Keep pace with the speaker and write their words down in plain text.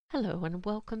Hello and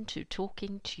welcome to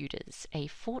Talking Tudors, a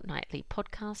fortnightly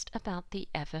podcast about the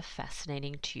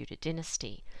ever-fascinating Tudor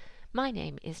dynasty. My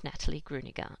name is Natalie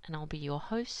Gruniger and I'll be your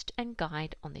host and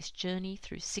guide on this journey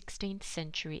through 16th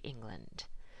century England.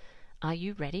 Are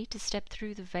you ready to step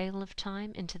through the veil of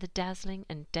time into the dazzling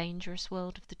and dangerous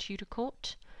world of the Tudor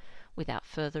court? Without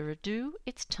further ado,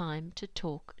 it's time to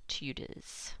talk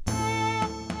Tudors.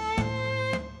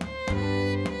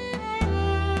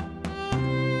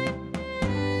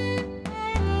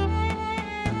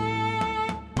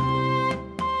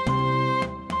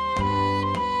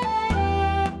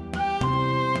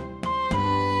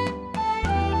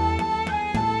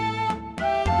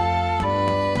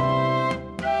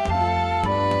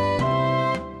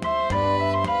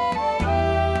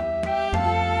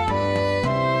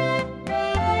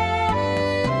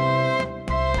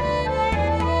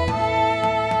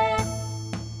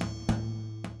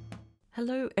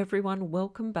 Hello everyone,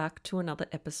 welcome back to another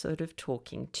episode of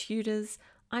Talking Tudors.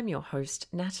 I'm your host,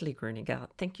 Natalie Gruniger.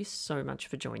 Thank you so much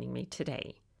for joining me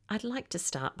today. I'd like to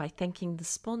start by thanking the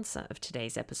sponsor of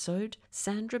today's episode,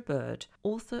 Sandra Bird,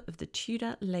 author of the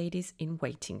Tudor Ladies in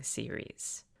Waiting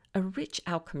series. A rich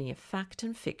alchemy of fact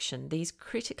and fiction, these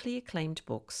critically acclaimed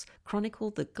books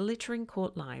chronicle the glittering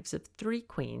court lives of three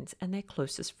queens and their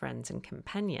closest friends and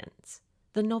companions.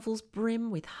 The novels brim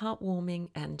with heartwarming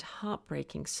and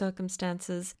heartbreaking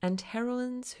circumstances and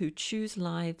heroines who choose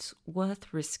lives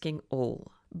worth risking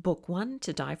all. Book 1,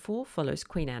 To Die For, follows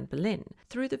Queen Anne Boleyn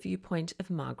through the viewpoint of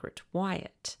Margaret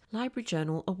Wyatt. Library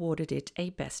Journal awarded it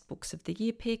a Best Books of the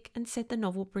Year pick and said the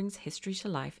novel brings history to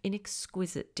life in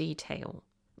exquisite detail.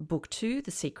 Book 2,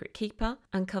 The Secret Keeper,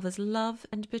 uncovers love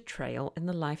and betrayal in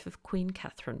the life of Queen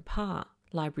Catherine Parr.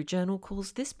 Library Journal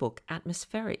calls this book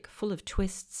atmospheric, full of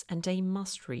twists, and a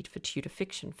must-read for Tudor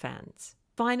fiction fans.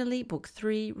 Finally, Book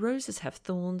 3, Roses Have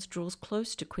Thorns, draws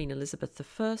close to Queen Elizabeth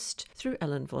I through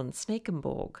Ellen von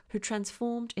Snakenborg, who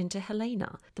transformed into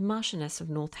Helena, the Marchioness of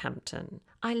Northampton.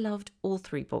 I loved all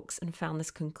three books and found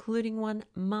this concluding one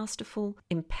masterful,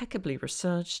 impeccably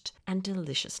researched, and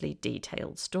deliciously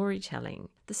detailed storytelling.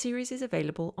 The series is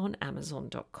available on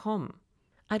Amazon.com.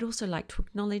 I'd also like to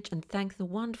acknowledge and thank the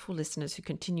wonderful listeners who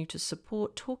continue to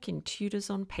support Talking Tudors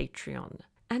on Patreon,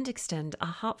 and extend a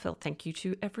heartfelt thank you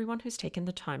to everyone who's taken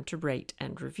the time to rate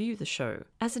and review the show.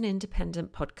 As an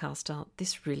independent podcaster,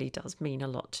 this really does mean a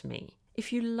lot to me.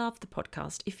 If you love the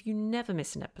podcast, if you never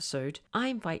miss an episode, I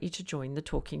invite you to join the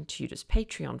Talking Tudors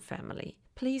Patreon family.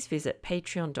 Please visit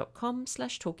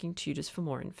patreon.com/talkingtudors for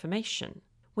more information.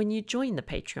 When you join the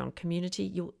Patreon community,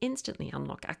 you'll instantly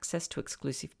unlock access to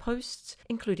exclusive posts,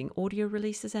 including audio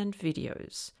releases and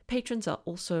videos. Patrons are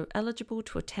also eligible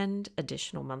to attend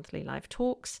additional monthly live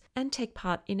talks and take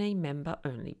part in a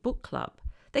member-only book club.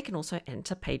 They can also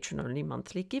enter patron-only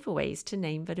monthly giveaways, to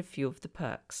name but a few of the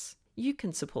perks. You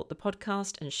can support the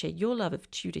podcast and share your love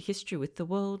of Tudor history with the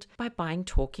world by buying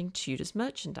Talking Tudors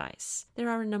merchandise. There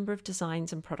are a number of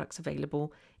designs and products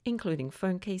available, including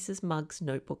phone cases, mugs,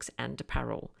 notebooks, and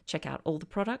apparel. Check out all the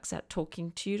products at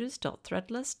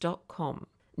talkingtudors.threadless.com.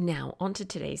 Now, on to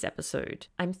today's episode.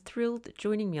 I'm thrilled that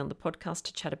joining me on the podcast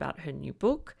to chat about her new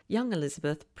book, Young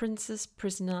Elizabeth, Princess,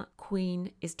 Prisoner,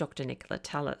 Queen, is Dr. Nicola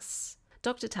Tallis.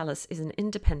 Dr. Tallis is an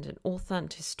independent author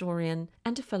and historian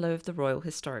and a fellow of the Royal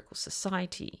Historical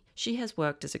Society. She has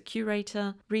worked as a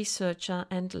curator, researcher,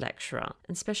 and lecturer,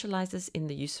 and specialises in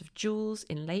the use of jewels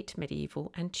in late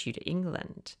medieval and Tudor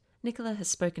England. Nicola has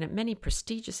spoken at many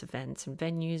prestigious events and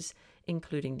venues,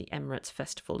 including the Emirates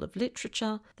Festival of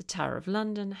Literature, the Tower of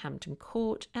London, Hampton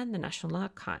Court, and the National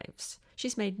Archives.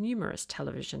 She's made numerous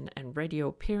television and radio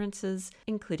appearances,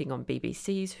 including on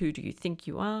BBC's Who Do You Think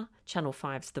You Are?, Channel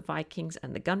 5's The Vikings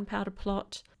and the Gunpowder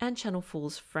Plot, and Channel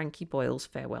 4's Frankie Boyle's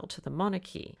Farewell to the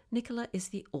Monarchy. Nicola is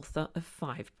the author of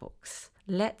 5 books.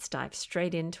 Let's dive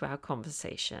straight into our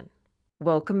conversation.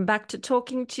 Welcome back to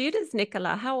Talking Tudors,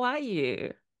 Nicola. How are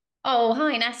you? Oh,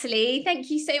 hi, Natalie. Thank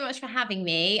you so much for having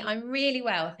me. I'm really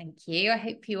well, thank you. I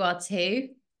hope you are too.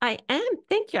 I am.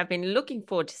 Thank you. I've been looking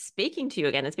forward to speaking to you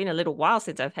again. It's been a little while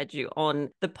since I've had you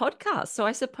on the podcast. So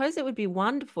I suppose it would be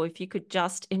wonderful if you could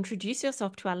just introduce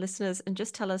yourself to our listeners and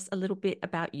just tell us a little bit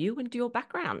about you and your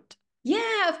background.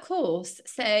 Yeah, of course.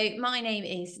 So my name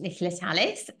is Nicola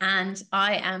Tallis, and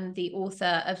I am the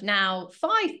author of now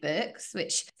 5 books,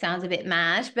 which sounds a bit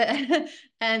mad, but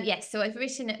yes, so I've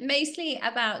written mostly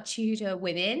about Tudor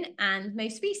women and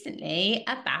most recently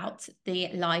about the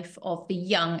life of the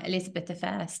young Elizabeth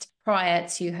I prior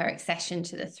to her accession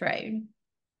to the throne.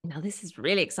 Now, this is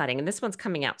really exciting. And this one's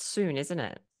coming out soon, isn't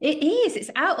it? It is. It's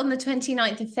out on the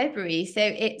 29th of February. So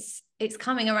it's it's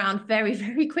coming around very,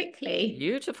 very quickly.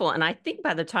 Beautiful. And I think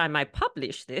by the time I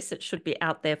publish this, it should be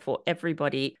out there for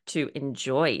everybody to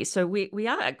enjoy. So we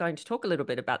are going to talk a little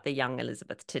bit about the young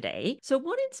Elizabeth today. So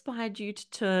what inspired you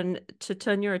to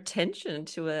turn your attention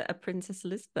to a Princess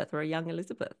Elizabeth or a young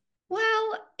Elizabeth?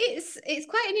 Well, it's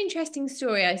quite an interesting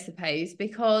story, I suppose,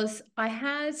 because I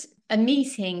had a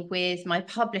meeting with my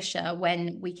publisher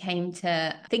when we came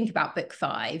to think about book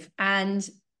 5, and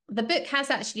the book has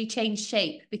actually changed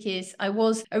shape because I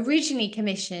was originally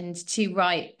commissioned to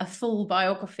write a full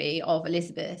biography of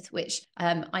Elizabeth, which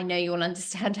I know you'll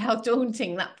understand how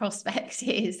daunting that prospect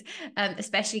is,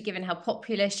 especially given how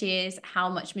popular she is, how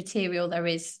much material there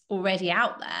is already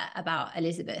out there about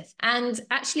Elizabeth. And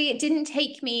actually, it didn't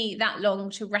take me that long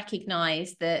to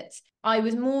recognize that I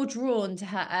was more drawn to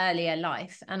her earlier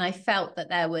life, and I felt that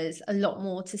there was a lot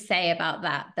more to say about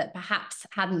that perhaps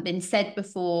hadn't been said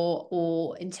before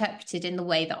or interpreted in the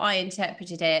way that I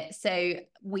interpreted it. So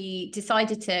we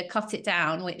decided to cut it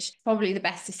down, which is probably the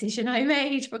best decision I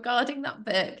made regarding that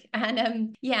book. And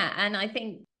and I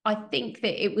think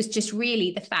that it was just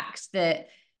really the fact that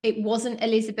it wasn't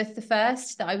Elizabeth I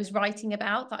that I was writing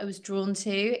about, that I was drawn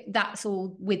to. That's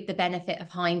all with the benefit of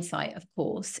hindsight, of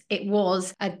course. It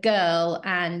was a girl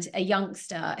and a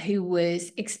youngster who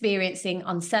was experiencing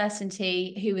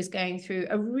uncertainty, who was going through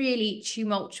a really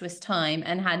tumultuous time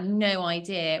and had no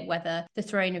idea whether the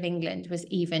throne of England was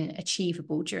even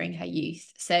achievable during her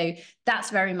youth. So that's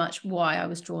very much why I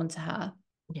was drawn to her.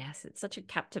 Yes, it's such a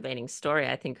captivating story,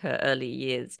 I think, her early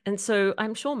years. And so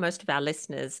I'm sure most of our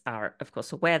listeners are, of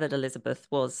course, aware that Elizabeth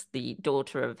was the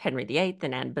daughter of Henry VIII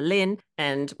and Anne Boleyn.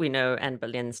 And we know Anne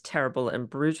Boleyn's terrible and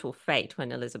brutal fate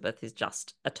when Elizabeth is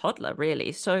just a toddler,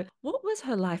 really. So what was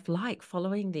her life like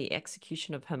following the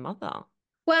execution of her mother?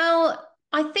 Well,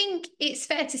 I think it's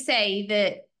fair to say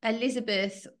that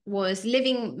Elizabeth was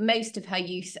living most of her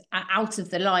youth out of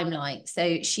the limelight.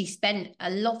 So she spent a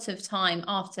lot of time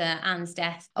after Anne's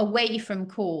death away from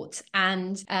court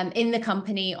and in the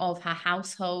company of her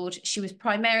household. She was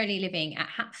primarily living at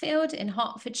Hatfield in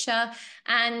Hertfordshire.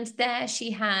 And there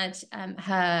she had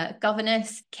her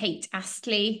governess, Kate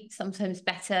Astley, sometimes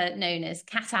better known as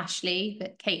Cat Ashley,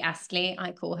 but Kate Astley,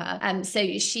 I call her.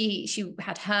 So she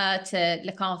had her to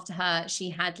look after her. She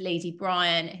had Lady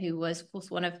Bryan, who was, of course,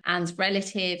 one of Anne's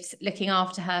relatives, looking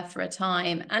after her for a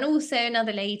time, and also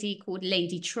another lady called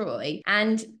Lady Troy.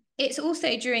 And it's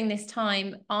also during this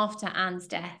time after Anne's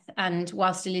death and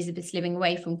whilst Elizabeth's living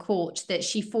away from court that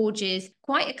she forges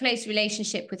quite a close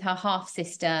relationship with her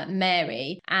half-sister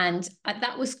Mary, and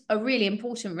that was a really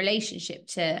important relationship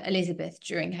to Elizabeth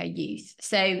during her youth.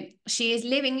 So she is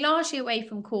living largely away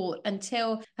from court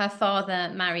until her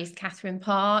father marries Catherine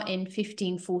Parr in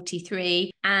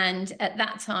 1543, and at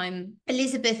that time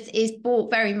Elizabeth is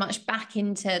brought very much back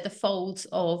into the folds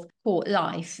of court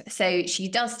life. So she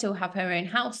does still have her own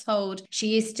household,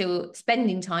 she is still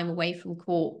spending time away from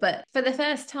court, but for the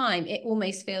first time it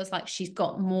almost feels like she's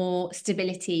got more stability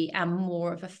and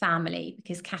more of a family,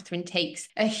 because Catherine takes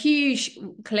a huge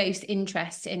close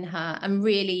interest in her and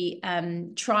really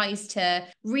tries to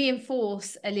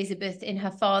reinforce Elizabeth in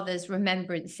her father's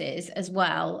remembrances as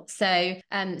well. So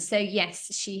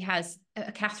yes, she has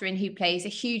Catherine, who plays a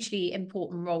hugely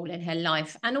important role in her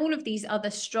life, and all of these other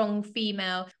strong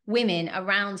female women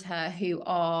around her who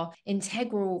are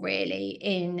integral really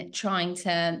in trying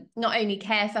to not only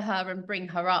care for her and bring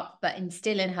her up, but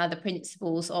instill in her the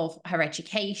principles of her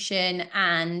education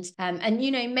and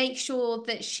make sure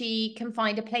that she can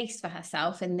find a place for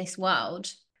herself in this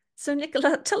world. So,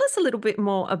 Nicola, tell us a little bit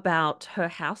more about her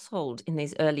household in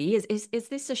these early years. Is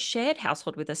this a shared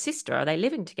household with a sister? Are they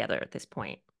living together at this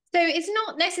point? So it's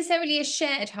not necessarily a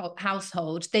shared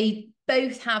household.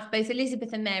 Both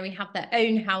Elizabeth and Mary have their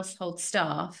own household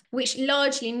staff, which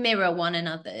largely mirror one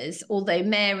another's, although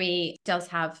Mary does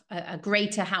have a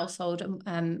greater household,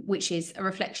 which is a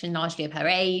reflection largely of her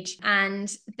age.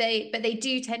 And they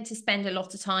do tend to spend a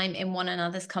lot of time in one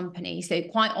another's company. So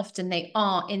quite often they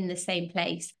are in the same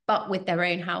place, but with their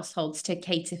own households to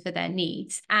cater for their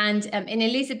needs. And in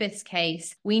Elizabeth's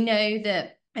case, we know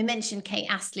that I mentioned Kate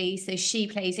Astley, so she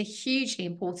plays a hugely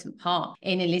important part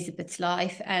in Elizabeth's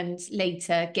life and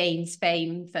later gains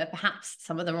fame for perhaps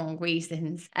some of the wrong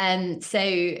reasons.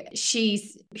 So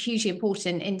she's hugely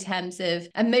important in terms of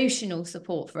emotional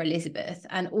support for Elizabeth,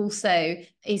 and also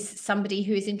is somebody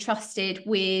who is entrusted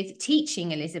with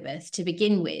teaching Elizabeth to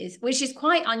begin with, which is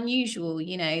quite unusual,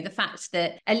 the fact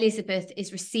that Elizabeth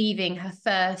is receiving her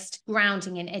first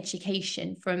grounding in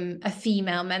education from a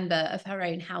female member of her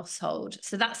own household.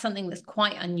 So that's something that's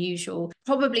quite unusual.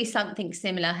 Probably something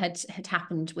similar had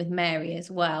happened with Mary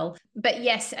as well. But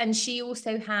yes, and she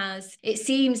also has, it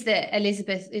seems that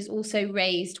Elizabeth is also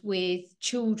raised with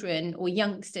children or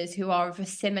youngsters who are of a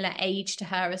similar age to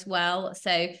her as well.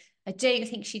 So I don't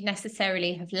think she'd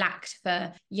necessarily have lacked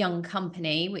for young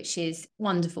company, which is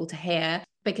wonderful to hear.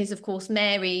 Because, of course,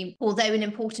 Mary, although an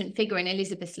important figure in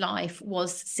Elizabeth's life,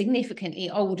 was significantly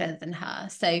older than her,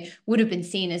 so would have been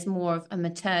seen as more of a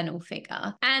maternal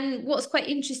figure. And what's quite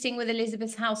interesting with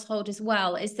Elizabeth's household as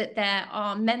well is that there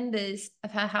are members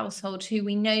of her household who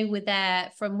we know were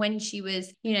there from when she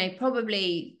was, you know,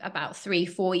 probably about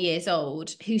 3-4 years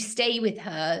old, who stay with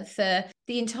her for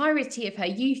the entirety of her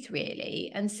youth,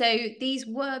 really. And so these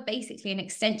were basically an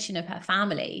extension of her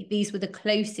family. These were the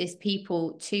closest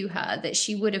people to her that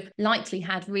she would have likely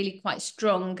had really quite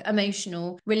strong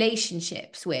emotional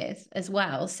relationships with as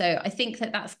well. So I think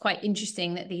that that's quite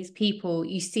interesting that these people,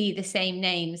 you see the same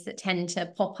names that tend to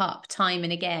pop up time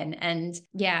and again. And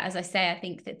yeah, as I say, I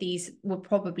think that these were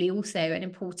probably also an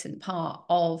important part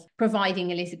of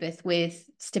providing Elizabeth with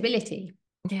stability.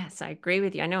 Yes, I agree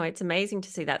with you. I know it's amazing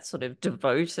to see that sort of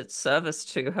devoted service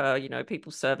to her, you know,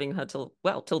 people serving her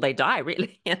till they die,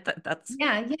 really. That's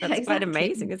Yeah, that's quite exactly.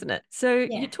 amazing, isn't it? So you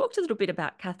Yeah. talked a little bit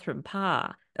about Catherine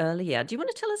Parr earlier. Do you want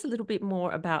to tell us a little bit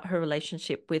more about her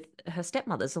relationship with her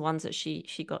stepmothers, the ones that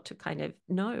she got to kind of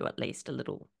know at least a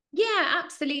little? Yeah,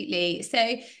 absolutely. So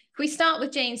if we start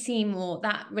with Jane Seymour,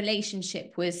 that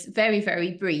relationship was very,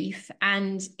 very brief.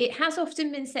 And it has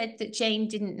often been said that Jane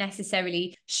didn't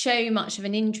necessarily show much of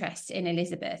an interest in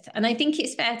Elizabeth. And I think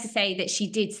it's fair to say that she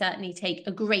did certainly take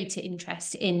a greater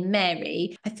interest in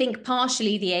Mary. I think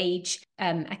partially the age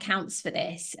accounts for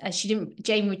this.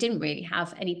 Jane didn't really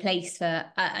have any place for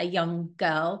a young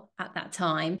girl at that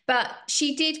time, but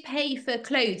she did pay for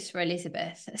clothes for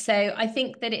Elizabeth. So I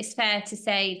think that it's fair to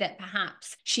say that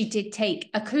perhaps she did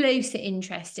take a closer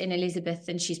interest in Elizabeth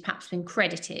than she's perhaps been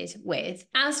credited with.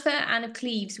 As for Anne of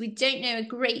Cleves, we don't know a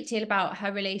great deal about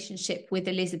her relationship with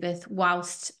Elizabeth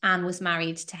whilst Anne was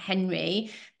married to Henry,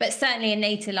 but certainly in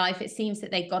later life, it seems that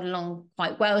they got along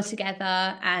quite well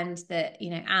together and that,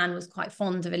 you know, Anne was quite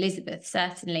fond of Elizabeth,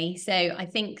 certainly. So I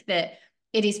think that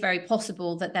it is very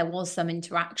possible that there was some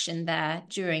interaction there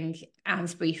during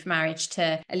Anne's brief marriage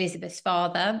to Elizabeth's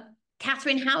father.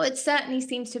 Catherine Howard certainly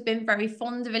seems to have been very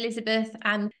fond of Elizabeth,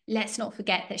 and let's not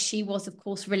forget that she was, of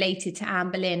course, related to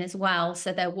Anne Boleyn as well.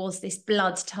 So there was this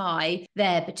blood tie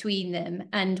there between them.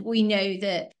 And we know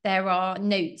that there are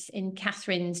notes in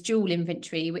Catherine's jewel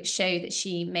inventory which show that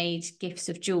she made gifts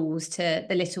of jewels to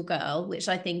the little girl, which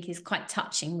I think is quite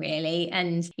touching, really.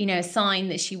 And, you know, a sign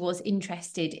that she was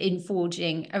interested in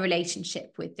forging a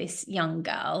relationship with this young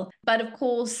girl. But of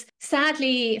course,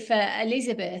 sadly for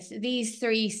Elizabeth, these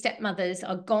three stepmothers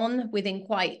are gone within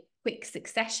quite quick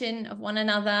succession of one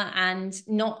another and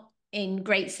not in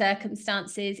great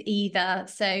circumstances either.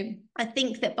 So I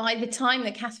think that by the time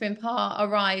that Catherine Parr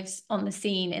arrives on the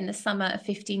scene in the summer of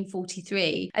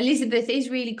 1543, Elizabeth is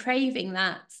really craving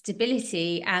that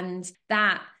stability and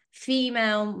that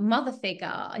female mother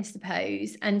figure, I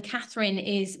suppose, and Catherine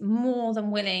is more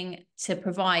than willing to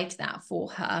provide that for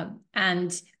her.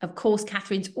 And of course,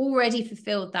 Catherine's already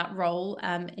fulfilled that role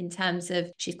in terms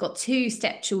of she's got 2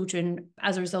 stepchildren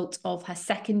as a result of her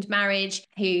second marriage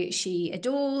who she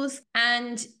adores,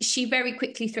 and she very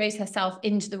quickly throws herself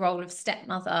into the role of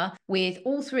stepmother with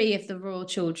all 3 of the royal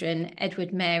children,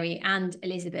 Edward, Mary and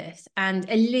Elizabeth. And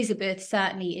Elizabeth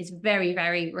certainly is very,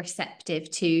 very receptive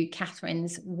to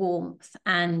Catherine's warmth.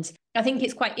 And I think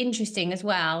it's quite interesting as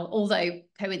well, although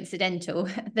coincidental,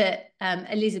 that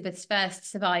Elizabeth's first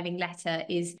surviving letter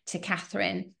is to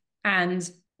Catherine.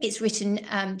 And it's written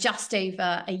just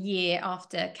over a year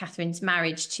after Catherine's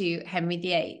marriage to Henry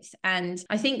VIII. And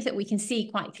I think that we can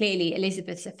see quite clearly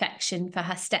Elizabeth's affection for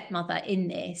her stepmother in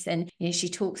this. And, you know, she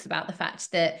talks about the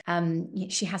fact that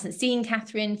she hasn't seen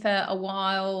Catherine for a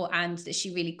while and that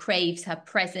she really craves her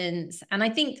presence. And I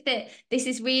think that this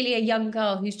is really a young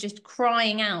girl who's just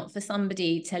crying out for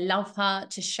somebody to love her,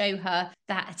 to show her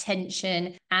that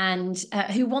attention, and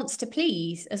who wants to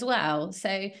please as well.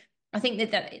 So I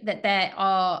think that there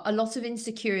are a lot of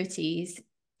insecurities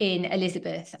in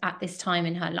Elizabeth at this time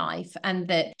in her life, and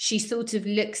that she sort of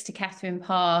looks to Catherine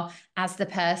Parr as the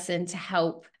person to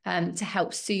help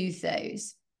soothe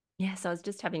those. Yes, I was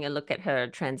just having a look at her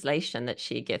translation that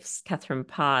she gives Catherine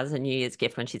Parr as a New Year's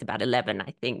gift when she's about 11,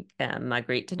 I think,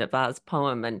 Marguerite de Navarre's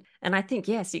poem. And I think,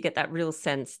 yes, you get that real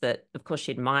sense that, of course,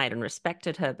 she admired and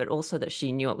respected her, but also that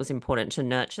she knew it was important to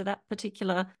nurture that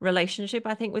particular relationship,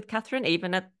 I think, with Catherine,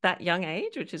 even at that young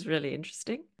age, which is really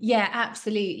interesting. Yeah,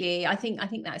 absolutely. I think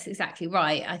that's exactly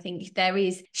right. I think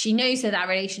she knows that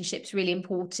relationship's really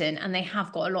important and they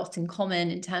have got a lot in common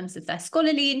in terms of their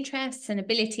scholarly interests and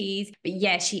abilities. But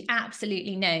yeah, she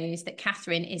absolutely knows that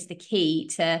Catherine is the key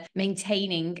to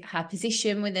maintaining her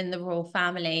position within the royal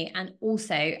family and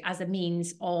also as a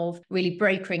means of really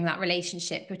brokering that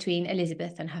relationship between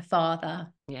Elizabeth and her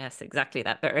father. Yes, exactly.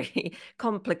 That very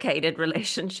complicated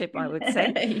relationship, I would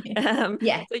say.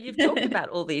 Yes. So you've talked about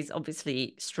all these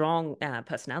obviously strong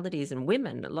personalities and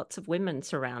women, lots of women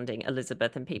surrounding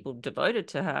Elizabeth and people devoted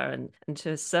to her and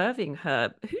to serving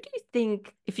her. Who do you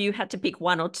think, if you had to pick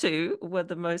one or two, were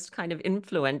the most kind of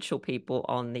influential people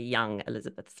on the young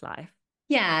Elizabeth's life?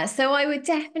 Yeah, so I would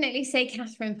definitely say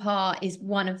Catherine Parr is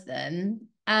one of them.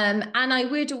 And I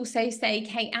would also say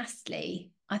Kate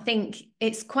Astley. I think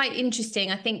it's quite interesting.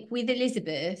 I think with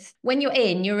Elizabeth, when you're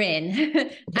in, you're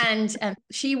in. And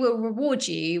she will reward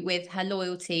you with her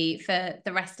loyalty for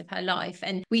the rest of her life.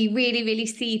 And we really, really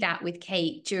see that with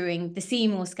Kate during the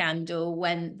Seymour scandal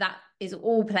when that is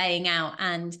all playing out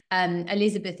and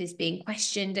Elizabeth is being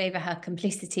questioned over her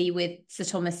complicity with Sir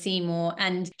Thomas Seymour,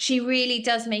 and she really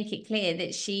does make it clear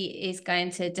that she is going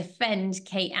to defend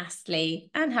Kate Astley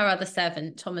and her other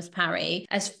servant Thomas Parry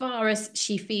as far as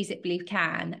she feasibly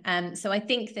can. So I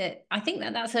think that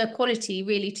that's a quality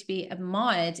really to be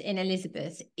admired in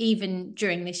Elizabeth even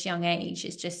during this young age.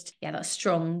 It's just that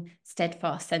strong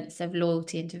steadfast sense of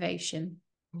loyalty and devotion.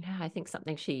 Yeah, I think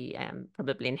something she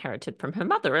probably inherited from her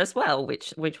mother as well,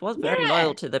 which was very Yeah.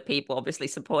 loyal to the people, obviously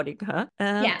supporting her.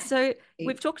 Yeah. So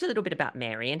we've talked a little bit about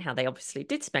Mary and how they obviously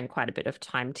did spend quite a bit of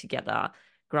time together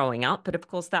growing up, but of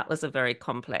course that was a very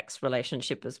complex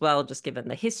relationship as well, just given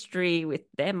the history with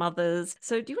their mothers.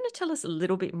 So do you want to tell us a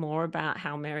little bit more about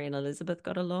how Mary and Elizabeth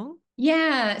got along?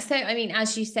 Yeah. So, I mean,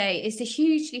 as you say, it's a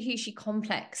hugely, hugely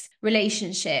complex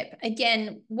relationship.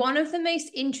 Again, one of the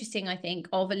most interesting, I think,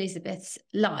 of Elizabeth's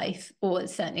life, or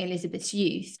certainly Elizabeth's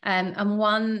youth, and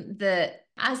one that,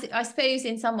 as I suppose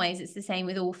in some ways it's the same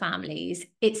with all families.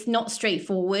 It's not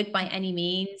straightforward by any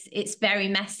means. It's very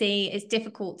messy. It's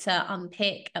difficult to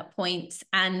unpick at points.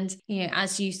 And,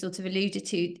 as you sort of alluded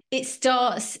to, it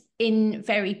starts in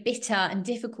very bitter and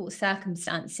difficult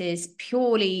circumstances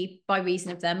purely by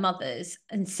reason of their mothers.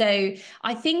 And so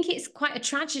I think it's quite a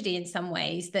tragedy in some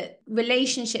ways that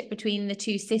relationship between the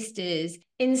two sisters,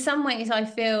 in some ways, I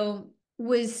feel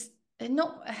was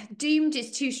not doomed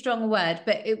is too strong a word,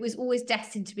 but it was always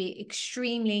destined to be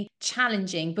extremely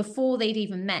challenging before they'd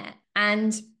even met.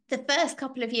 And the first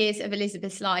couple of years of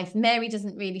Elizabeth's life, Mary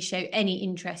doesn't really show any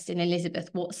interest in Elizabeth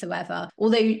whatsoever,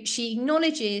 although she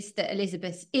acknowledges that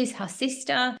Elizabeth is her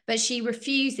sister, but she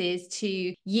refuses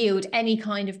to yield any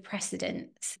kind of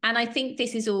precedence. And I think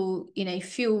this is all,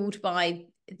 fueled by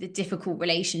the difficult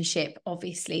relationship,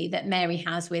 obviously, that Mary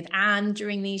has with Anne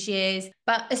during these years.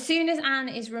 But as soon as Anne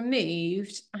is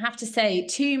removed, I have to say,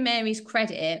 to Mary's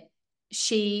credit,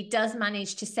 she does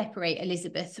manage to separate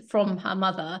Elizabeth from her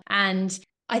mother and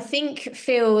I think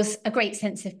feels a great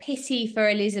sense of pity for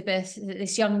Elizabeth that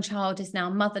this young child is now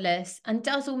motherless and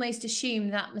does almost assume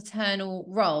that maternal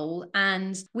role.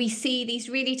 And we see these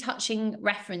really touching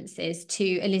references to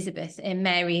Elizabeth in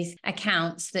Mary's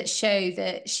accounts that show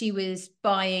that she was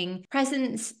buying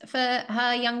presents for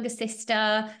her younger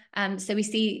sister. So we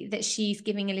see that she's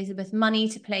giving Elizabeth money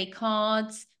to play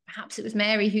cards. Perhaps it was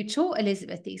Mary who taught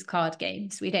Elizabeth these card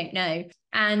games. We don't know.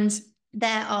 And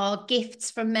there are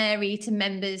gifts from Mary to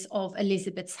members of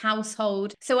Elizabeth's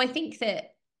household. So I think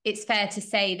that it's fair to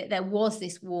say that there was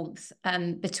this warmth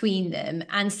between them.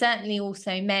 And certainly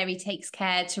also Mary takes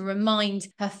care to remind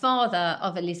her father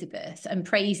of Elizabeth and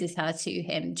praises her to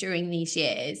him during these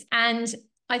years. And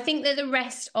I think that the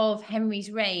rest of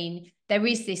Henry's reign, there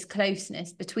is this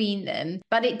closeness between them,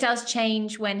 but it does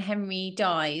change when Henry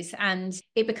dies. And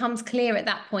it becomes clear at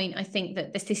that point, I think,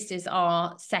 that the sisters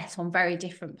are set on very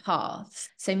different paths.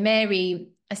 So Mary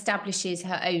establishes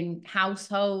her own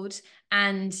household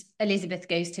and Elizabeth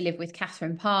goes to live with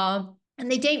Catherine Parr. And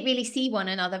they don't really see one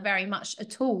another very much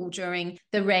at all during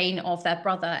the reign of their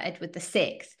brother, Edward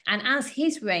VI. And as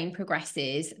his reign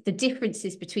progresses, the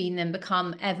differences between them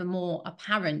become ever more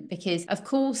apparent because, of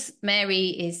course, Mary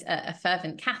is a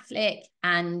fervent Catholic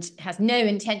and has no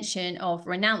intention of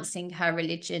renouncing her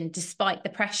religion, despite the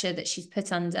pressure that she's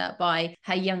put under by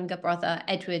her younger brother,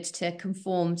 Edward, to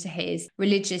conform to his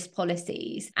religious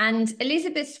policies. And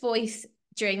Elizabeth's voice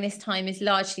during this time is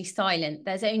largely silent.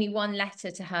 There's only one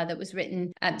letter to her that was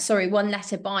written, one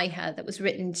letter by her that was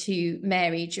written to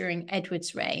Mary during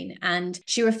Edward's reign. And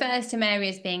she refers to Mary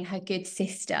as being her good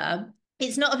sister.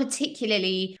 It's not a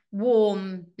particularly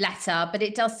warm letter, but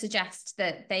it does suggest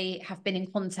that they have been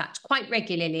in contact quite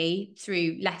regularly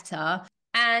through letter.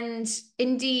 And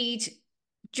indeed,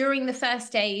 during the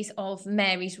first days of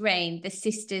Mary's reign, the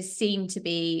sisters seem to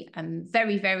be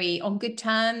very, very on good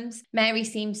terms. Mary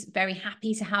seems very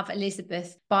happy to have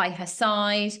Elizabeth by her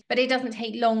side, but it doesn't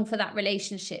take long for that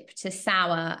relationship to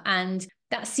sour. And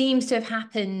that seems to have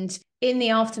happened in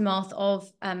the aftermath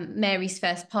of Mary's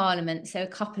first parliament, so a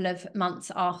couple of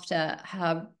months after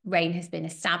her reign has been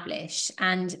established.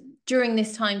 And during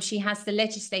this time, she has the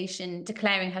legislation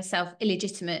declaring herself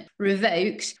illegitimate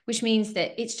revoked, which means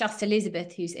that it's just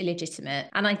Elizabeth who's illegitimate.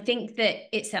 And I think that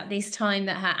it's at this time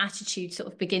that her attitude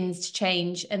sort of begins to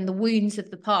change and the wounds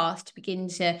of the past begin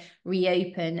to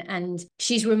reopen. And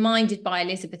she's reminded by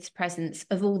Elizabeth's presence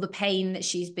of all the pain that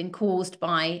she's been caused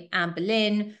by Anne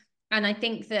Boleyn. And I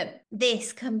think that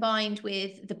this, combined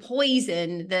with the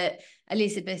poison that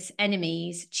Elizabeth's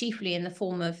enemies, chiefly in the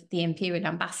form of the imperial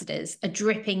ambassadors, are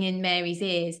dripping in Mary's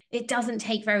ears, it doesn't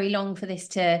take very long for this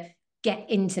to get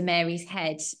into Mary's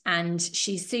head. And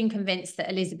she's soon convinced that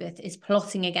Elizabeth is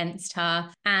plotting against her.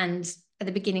 And at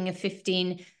the beginning of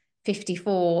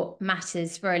 1554,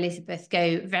 matters for Elizabeth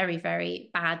go very, very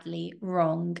badly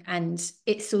wrong. And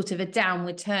it's sort of a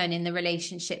downward turn in the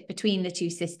relationship between the two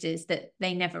sisters that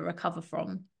they never recover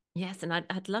from. Yes, and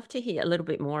I'd love to hear a little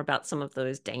bit more about some of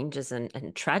those dangers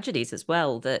and tragedies as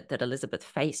well that Elizabeth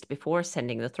faced before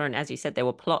ascending the throne. As you said, there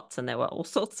were plots and there were all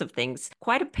sorts of things.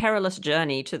 Quite a perilous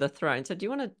journey to the throne. So do you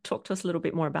want to talk to us a little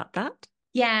bit more about that?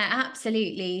 Yeah,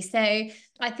 absolutely. So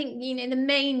I think, the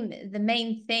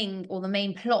main thing or the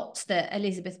main plot that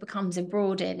Elizabeth becomes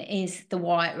embroiled in is the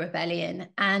Wyatt Rebellion.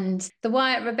 And the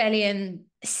Wyatt Rebellion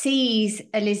sees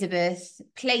Elizabeth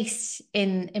placed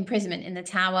in imprisonment in the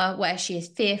Tower, where she is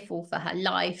fearful for her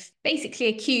life, basically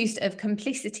accused of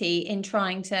complicity in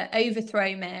trying to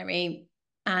overthrow Mary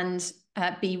and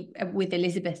be with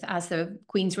Elizabeth as the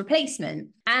Queen's replacement.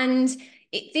 And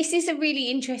this is a really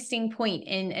interesting point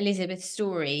in Elizabeth's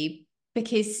story,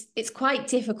 because it's quite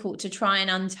difficult to try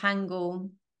and untangle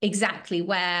exactly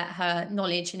where her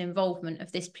knowledge and involvement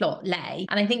of this plot lay.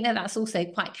 And I think that that's also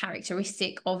quite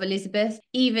characteristic of Elizabeth.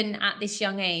 Even at this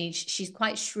young age, she's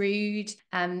quite shrewd,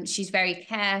 she's very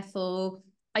careful.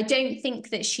 I don't think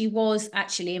that she was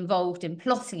actually involved in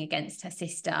plotting against her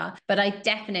sister, but I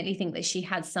definitely think that she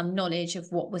had some knowledge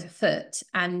of what was afoot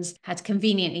and had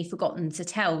conveniently forgotten to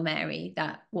tell Mary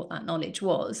what that knowledge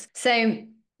was. So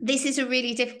this is a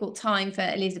really difficult time for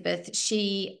Elizabeth.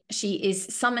 She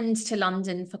is summoned to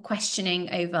London for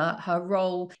questioning over her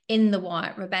role in the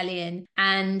Wyatt Rebellion,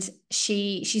 and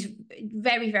she's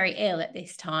very, very ill at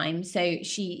this time. So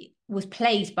she was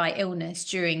plagued by illness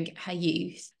during her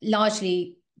youth,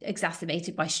 largely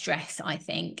exacerbated by stress, I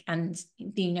think, and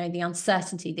the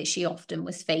uncertainty that she often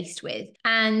was faced with.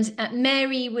 And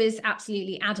Mary was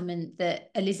absolutely adamant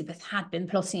that Elizabeth had been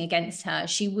plotting against her.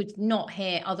 She would not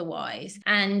hear otherwise,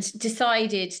 and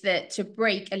decided that to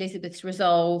break Elizabeth's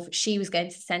resolve, she was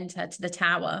going to send her to the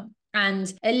Tower.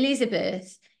 And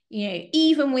Elizabeth,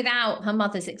 even without her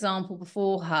mother's example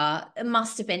before her,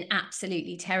 must have been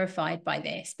absolutely terrified by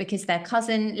this, because their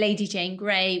cousin, Lady Jane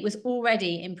Grey, was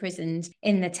already imprisoned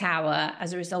in the Tower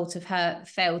as a result of her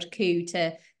failed coup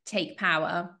to take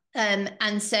power.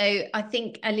 And so I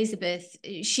think Elizabeth,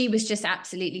 she was just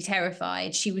absolutely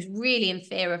terrified. She was really in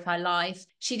fear of her life.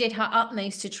 She did her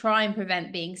utmost to try and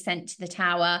prevent being sent to the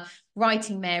Tower,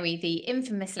 writing Mary the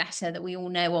infamous letter that we all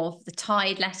know of, the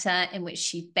Tide letter, in which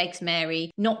she begs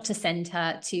Mary not to send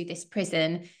her to this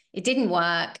prison. It didn't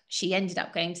work. She ended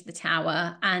up going to the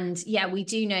Tower. And yeah, we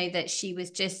do know that she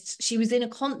was in a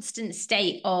constant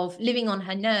state of living on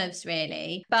her nerves,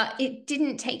 really. But it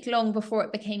didn't take long before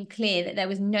it became clear that there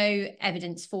was no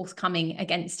evidence forthcoming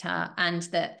against her, and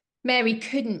that Mary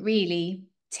couldn't really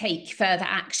take further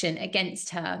action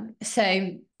against her. So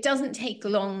it doesn't take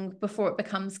long before it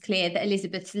becomes clear that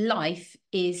Elizabeth's life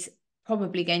is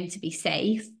probably going to be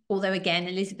safe. Although, again,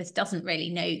 Elizabeth doesn't really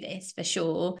know this for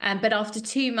sure. But after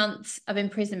 2 months of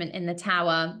imprisonment in the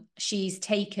Tower, she's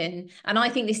taken, and I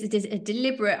think this is a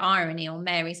deliberate irony on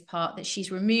Mary's part, that she's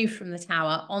removed from the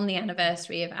Tower on the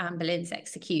anniversary of Anne Boleyn's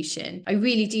execution. I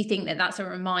really do think that that's a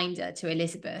reminder to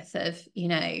Elizabeth of,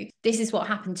 this is what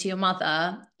happened to your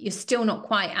mother. You're still not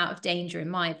quite out of danger, in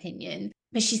my opinion.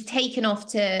 But she's taken off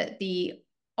to the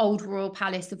old royal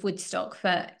palace of Woodstock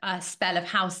for a spell of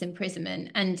house imprisonment.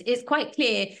 And it's quite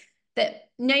clear that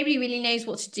nobody really knows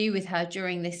what to do with her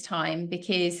during this time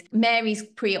because Mary's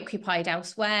preoccupied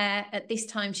elsewhere. At this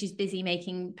time, she's busy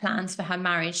making plans for her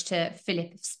marriage to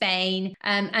Philip of Spain.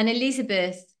 And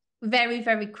Elizabeth very,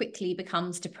 very quickly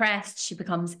becomes depressed. She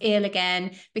becomes ill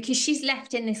again because she's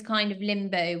left in this kind of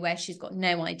limbo where she's got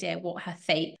no idea what her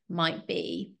fate might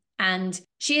be. And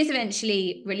she is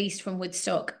eventually released from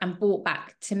Woodstock and brought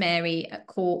back to Mary at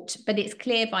court. But it's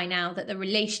clear by now that the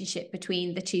relationship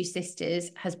between the two sisters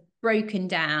has broken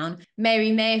down.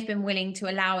 Mary may have been willing to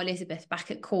allow Elizabeth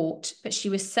back at court, but she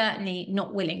was certainly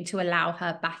not willing to allow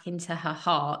her back into her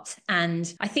heart.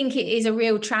 And I think it is a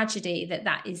real tragedy that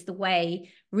that is the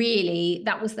way, really,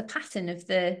 that was the pattern of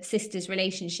the sisters'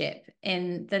 relationship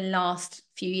in the last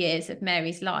few years of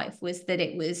Mary's life, was that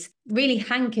it was really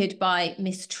hankered by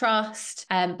mistrust,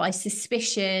 by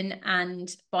suspicion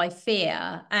and by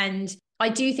fear. And I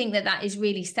do think that that is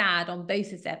really sad on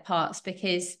both of their parts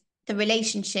because the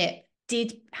relationship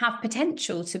did have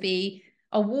potential to be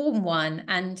a warm one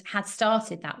and had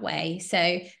started that way.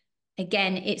 So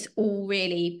again, it's all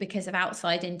really because of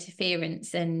outside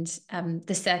interference and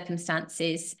the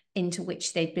circumstances into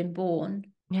which they've been born.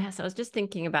 Yes, I was just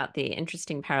thinking about the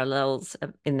interesting parallels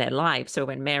in their lives. So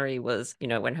when Mary was,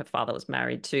 when her father was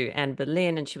married to Anne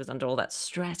Boleyn and she was under all that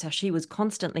stress, she was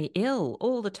constantly ill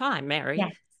all the time, Mary.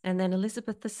 Yes. And then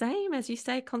Elizabeth the same, as you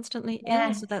say, constantly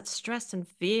ill. So Yes. that stress and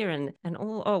fear and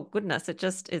all, oh goodness,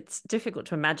 it's difficult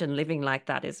to imagine living like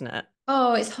that, isn't it?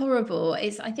 Oh, it's horrible.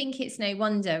 I think it's no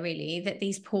wonder really that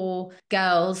these poor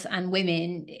girls and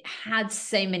women had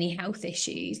so many health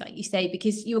issues, like you say,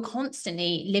 because you were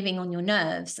constantly living on your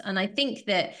nerves. And I think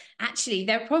that actually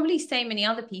there are probably so many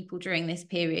other people during this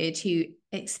period who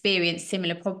experience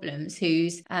similar problems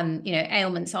whose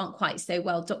ailments aren't quite so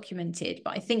well documented,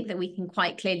 but I think that we can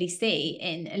quite clearly see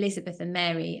in Elizabeth and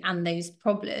Mary and those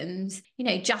problems,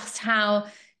 just how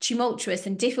tumultuous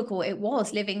and difficult it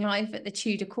was living life at the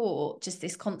Tudor court, just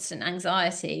this constant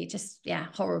anxiety,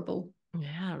 horrible.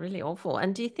 Yeah, really awful.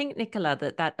 And do you think, Nicola,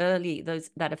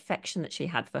 that affection that she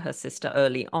had for her sister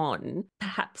early on,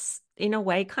 perhaps in a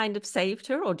way kind of saved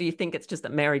her? Or do you think it's just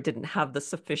that Mary didn't have the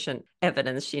sufficient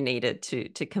evidence she needed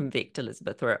to convict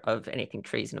Elizabeth of anything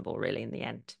treasonable, really, in the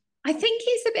end? I think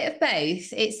it's a bit of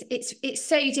both. It's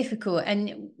so difficult,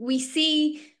 and we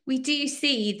do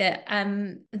see that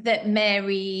that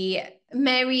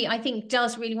Mary, I think,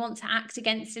 does really want to act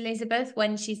against Elizabeth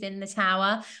when she's in the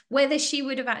Tower. Whether she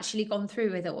would have actually gone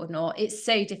through with it or not, it's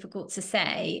so difficult to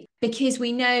say because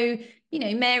we know,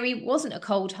 Mary wasn't a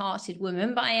cold-hearted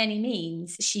woman by any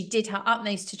means. She did her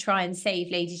utmost to try and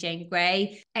save Lady Jane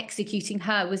Grey. Executing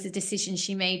her was a decision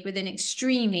she made with an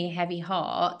extremely heavy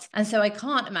heart. And so I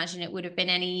can't imagine it would have been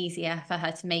any easier for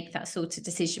her to make that sort of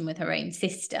decision with her own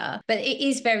sister. But it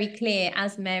is very clear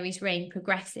as Mary's reign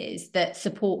progresses that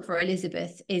support for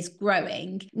Elizabeth is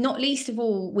growing, not least of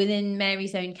all within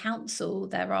Mary's own council.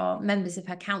 There are members of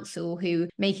her council who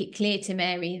make it clear to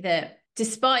Mary that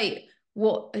despite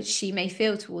what she may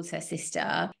feel towards her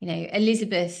sister,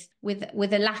 Elizabeth,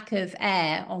 with a lack of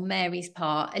heir on Mary's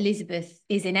part, Elizabeth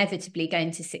is inevitably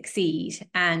going to succeed.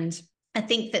 And I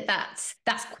think that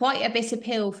that's quite a bitter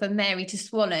pill for Mary to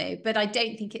swallow. But I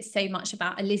don't think it's so much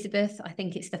about Elizabeth. I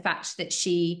think it's the fact that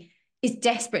she is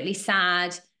desperately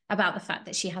sad about the fact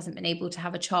that she hasn't been able to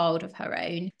have a child of her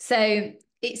own. So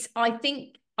I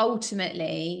think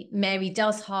ultimately, Mary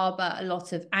does harbour a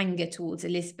lot of anger towards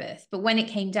Elizabeth. But when it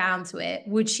came down to it,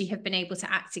 would she have been able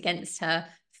to act against her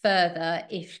further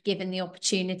if given the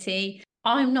opportunity?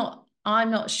 I'm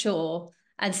not sure.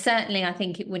 And certainly, I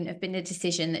think it wouldn't have been a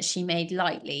decision that she made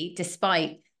lightly,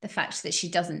 despite the fact that she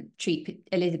doesn't treat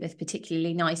Elizabeth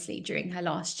particularly nicely during her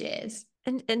last years.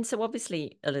 And so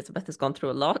obviously Elizabeth has gone through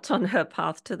a lot on her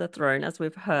path to the throne, as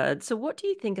we've heard. So what do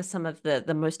you think are some of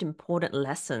the most important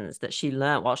lessons that she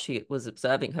learned while she was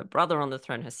observing her brother on the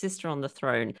throne, her sister on the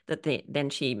throne, that then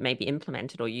she maybe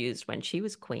implemented or used when she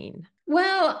was queen?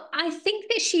 Well, I think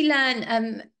that she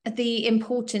learned the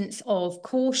importance of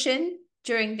caution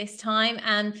during this time.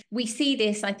 And we see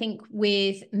this, I think,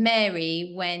 with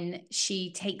Mary when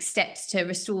she takes steps to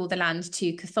restore the land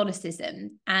to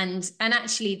Catholicism. And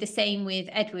actually the same with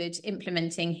Edward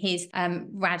implementing his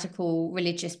radical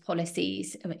religious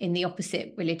policies in the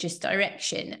opposite religious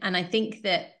direction. And I think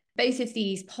that both of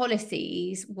these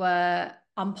policies were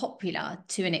unpopular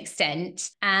to an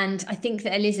extent. And I think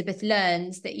that Elizabeth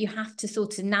learns that you have to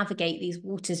sort of navigate these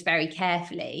waters very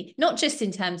carefully, not just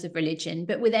in terms of religion,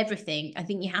 but with everything. I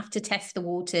think you have to test the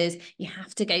waters, you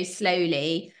have to go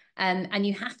slowly. And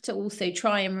you have to also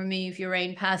try and remove your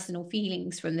own personal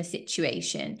feelings from the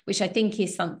situation, which I think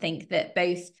is something that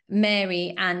both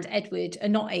Mary and Edward are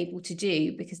not able to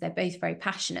do because they're both very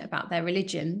passionate about their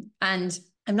religion. And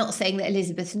I'm not saying that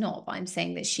Elizabeth's not, but I'm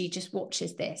saying that she just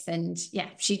watches this, and yeah,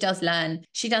 she does learn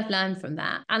from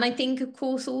that. And I think, of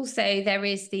course, also there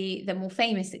is the more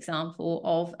famous example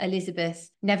of Elizabeth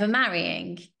never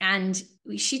marrying. And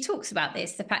she talks about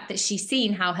this, the fact that she's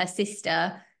seen how her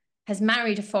sister has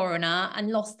married a foreigner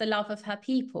and lost the love of her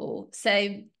people.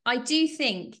 So I do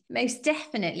think most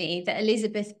definitely that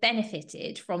Elizabeth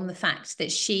benefited from the fact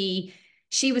that she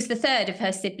was the third of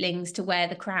her siblings to wear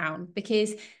the crown,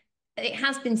 because it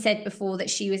has been said before that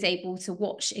she was able to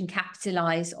watch and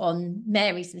capitalize on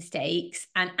Mary's mistakes,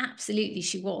 and absolutely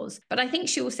she was. But I think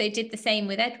she also did the same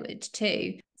with Edward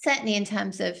too, certainly in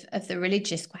terms of the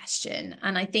religious question.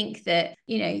 And I think that,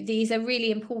 you know, these are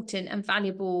really important and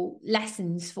valuable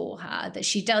lessons for her that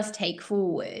she does take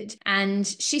forward. And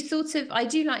she sort of, I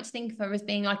do like to think of her as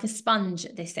being like a sponge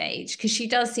at this age, because she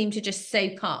does seem to just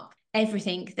soak up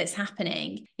everything that's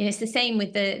happening. You know, it's the same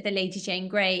with the Lady Jane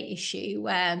Grey issue,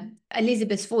 where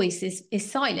Elizabeth's voice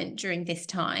is silent during this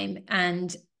time,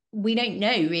 and we don't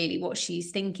know really what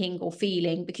she's thinking or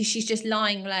feeling, because she's just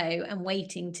lying low and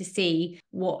waiting to see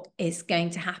what is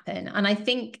going to happen. And I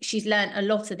think she's learned a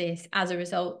lot of this as a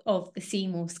result of the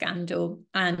Seymour scandal.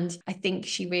 And I think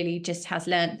she really just has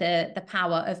learned the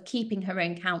power of keeping her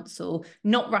own counsel,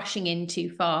 not rushing in too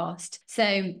fast.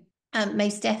 So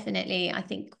most definitely, I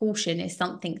think caution is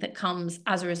something that comes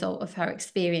as a result of her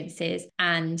experiences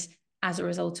and as a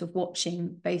result of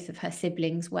watching both of her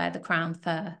siblings wear the crown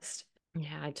first.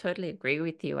 Yeah, I totally agree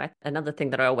with you. Another thing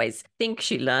that I always think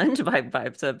she learned by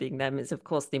observing them is, of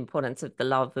course, the importance of the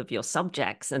love of your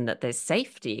subjects, and that there's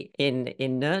safety in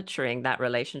nurturing that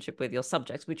relationship with your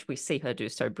subjects, which we see her do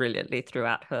so brilliantly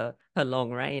throughout her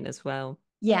long reign as well.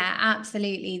 Yeah,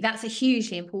 absolutely. That's a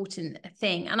hugely important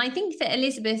thing. And I think that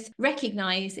Elizabeth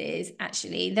recognises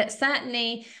actually that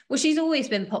certainly, well, she's always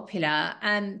been popular,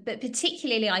 but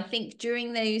particularly I think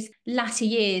during those latter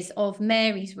years of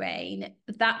Mary's reign,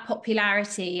 that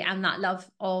popularity and that love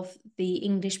of the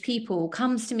English people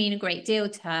comes to mean a great deal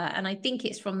to her. And I think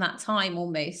it's from that time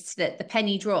almost that the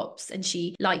penny drops, and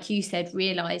she, like you said,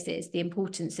 realises the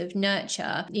importance of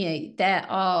nurture. You know, there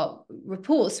are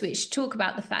reports which talk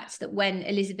about the fact that when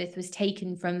Elizabeth was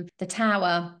taken from the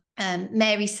Tower,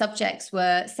 Mary's subjects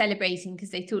were celebrating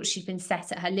because they thought she'd been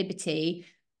set at her liberty.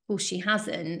 Of course, she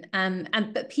hasn't.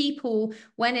 But people,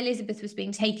 when Elizabeth was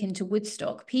being taken to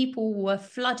Woodstock, people were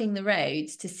flooding the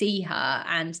roads to see her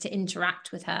and to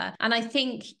interact with her. And I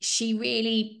think she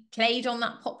really played on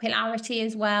that popularity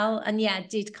as well. And yeah,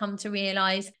 did come to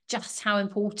realise just how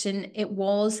important it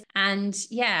was. And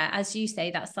yeah, as you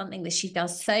say, that's something that she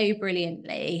does so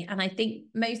brilliantly. And I think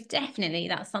most definitely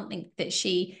that's something that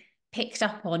she picked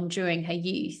up on during her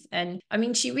youth. And I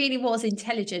mean, she really was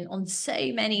intelligent on so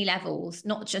many levels,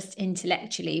 not just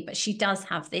intellectually, but she does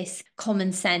have this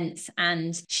common sense,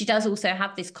 and she does also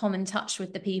have this common touch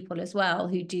with the people as well,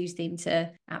 who do seem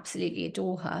to absolutely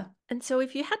adore her. And so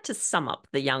if you had to sum up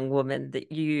the young woman that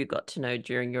you got to know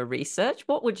during your research,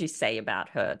 what would you say about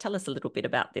her? Tell us a little bit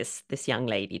about this young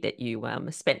lady that you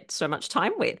spent so much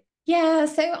time with. Yeah,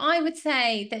 so I would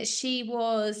say that she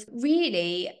was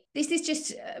really, this is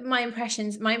just my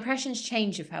impressions. My impressions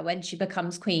change of her when she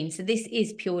becomes queen. So this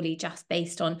is purely just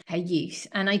based on her youth.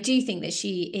 And I do think that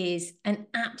she is an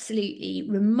absolutely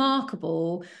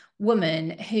remarkable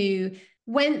woman who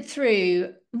went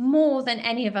through more than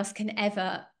any of us can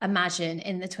ever imagine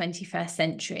in the 21st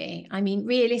century. I mean,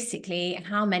 realistically,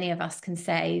 how many of us can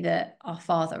say that our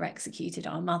father executed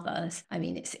our mothers? I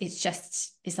mean,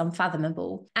 it's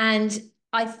unfathomable. And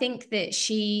I think that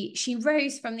she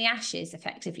rose from the ashes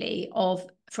effectively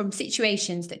from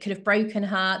situations that could have broken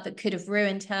her, that could have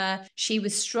ruined her. She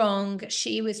was strong,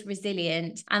 she was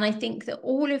resilient. And I think that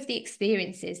all of the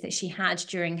experiences that she had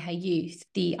during her youth,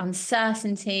 the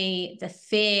uncertainty, the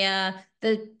fear,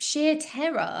 the sheer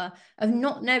terror of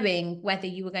not knowing whether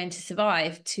you were going to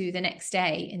survive to the next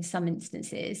day in some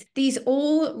instances, these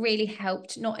all really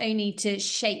helped not only to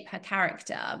shape her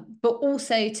character, but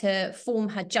also to form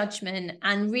her judgment,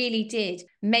 and really did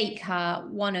make her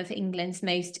one of England's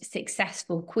most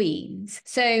successful queens.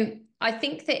 So I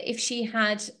think that if she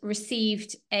had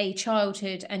received a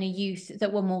childhood and a youth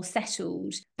that were more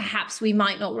settled, perhaps we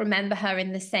might not remember her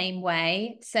in the same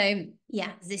way. So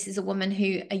yeah, this is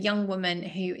a young woman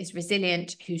who is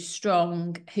resilient, who's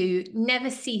strong, who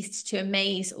never ceased to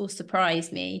amaze or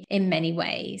surprise me in many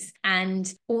ways.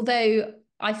 And although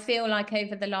I feel like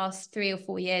over the last 3 or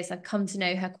 4 years, I've come to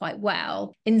know her quite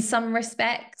well, in some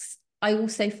respects, I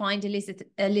also find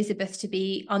Elizabeth to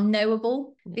be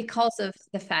unknowable because of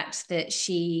the fact that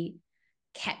she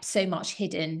kept so much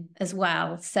hidden as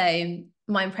well. So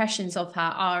my impressions of her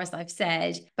are, as I've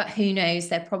said, but who knows,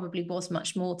 there probably was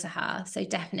much more to her. So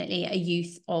definitely a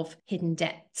youth of hidden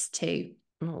depths too.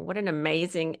 Oh, what an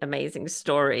amazing, amazing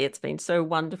story. It's been so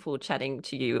wonderful chatting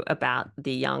to you about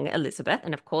the young Elizabeth.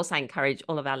 And of course, I encourage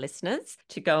all of our listeners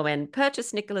to go and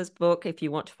purchase Nicola's book if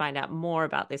you want to find out more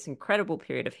about this incredible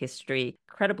period of history,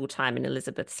 incredible time in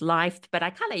Elizabeth's life. But I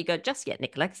can't let you go just yet,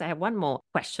 Nicola, because I have one more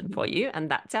question for you,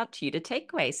 and that's our tutor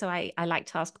takeaway. So I like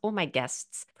to ask all my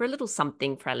guests for a little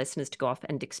something for our listeners to go off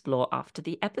and explore after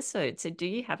the episode. So do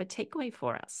you have a takeaway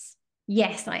for us?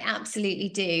 Yes, I absolutely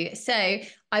do. So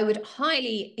I would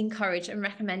highly encourage and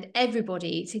recommend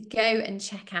everybody to go and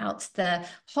check out the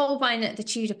Holbein at the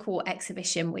Tudor Court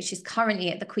exhibition, which is currently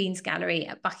at the Queen's Gallery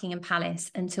at Buckingham Palace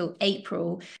until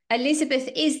April. Elizabeth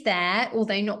is there,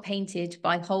 although not painted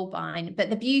by Holbein, but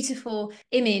the beautiful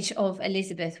image of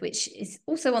Elizabeth, which is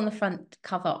also on the front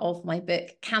cover of my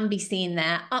book, can be seen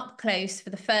there up close for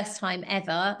the first time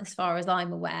ever, as far as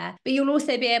I'm aware. But you'll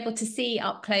also be able to see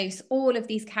up close all of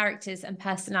these characters and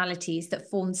personalities that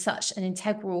formed such an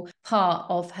integral part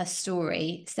of her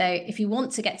story. So if you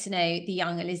want to get to know the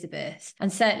young Elizabeth,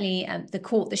 and certainly the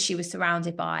court that she was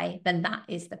surrounded by, then that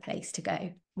is the place to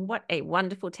go. What a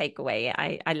wonderful takeaway.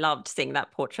 I loved seeing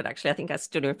that portrait, actually. I think I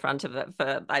stood in front of it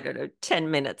for, 10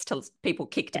 minutes till people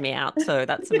kicked me out. So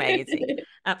that's amazing.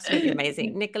 Absolutely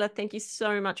amazing. Nicola, thank you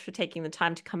so much for taking the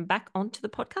time to come back onto the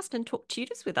podcast and talk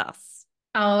Tudors with us.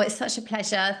 Oh, it's such a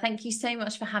pleasure. Thank you so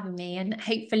much for having me, and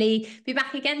hopefully be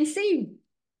back again soon.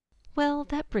 Well,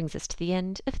 that brings us to the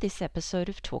end of this episode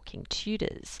of Talking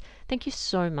Tudors. Thank you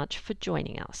so much for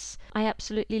joining us. I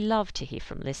absolutely love to hear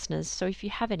from listeners, so if you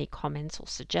have any comments or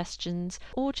suggestions,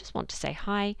 or just want to say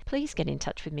hi, please get in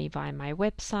touch with me via my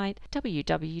website,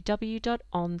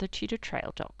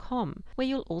 www.onthetudortrail.com, where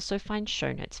you'll also find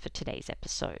show notes for today's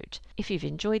episode. If you've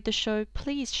enjoyed the show,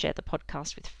 please share the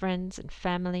podcast with friends and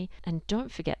family, and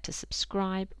don't forget to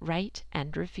subscribe, rate,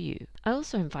 and review. I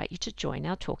also invite you to join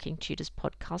our Talking Tudors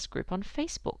podcast group on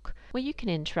Facebook, where you can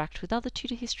interact with other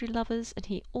Tudor history lovers and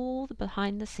hear all the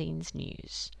behind-the-scenes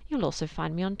news. You'll also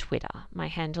find me on Twitter. My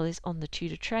handle is On The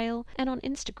Tudor Trail, and on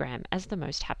Instagram as The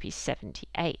Most Happy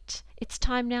 78. It's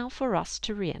time now for us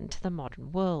to re-enter the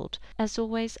modern world. As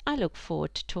always, I look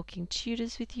forward to talking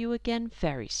Tudors with you again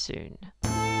very soon.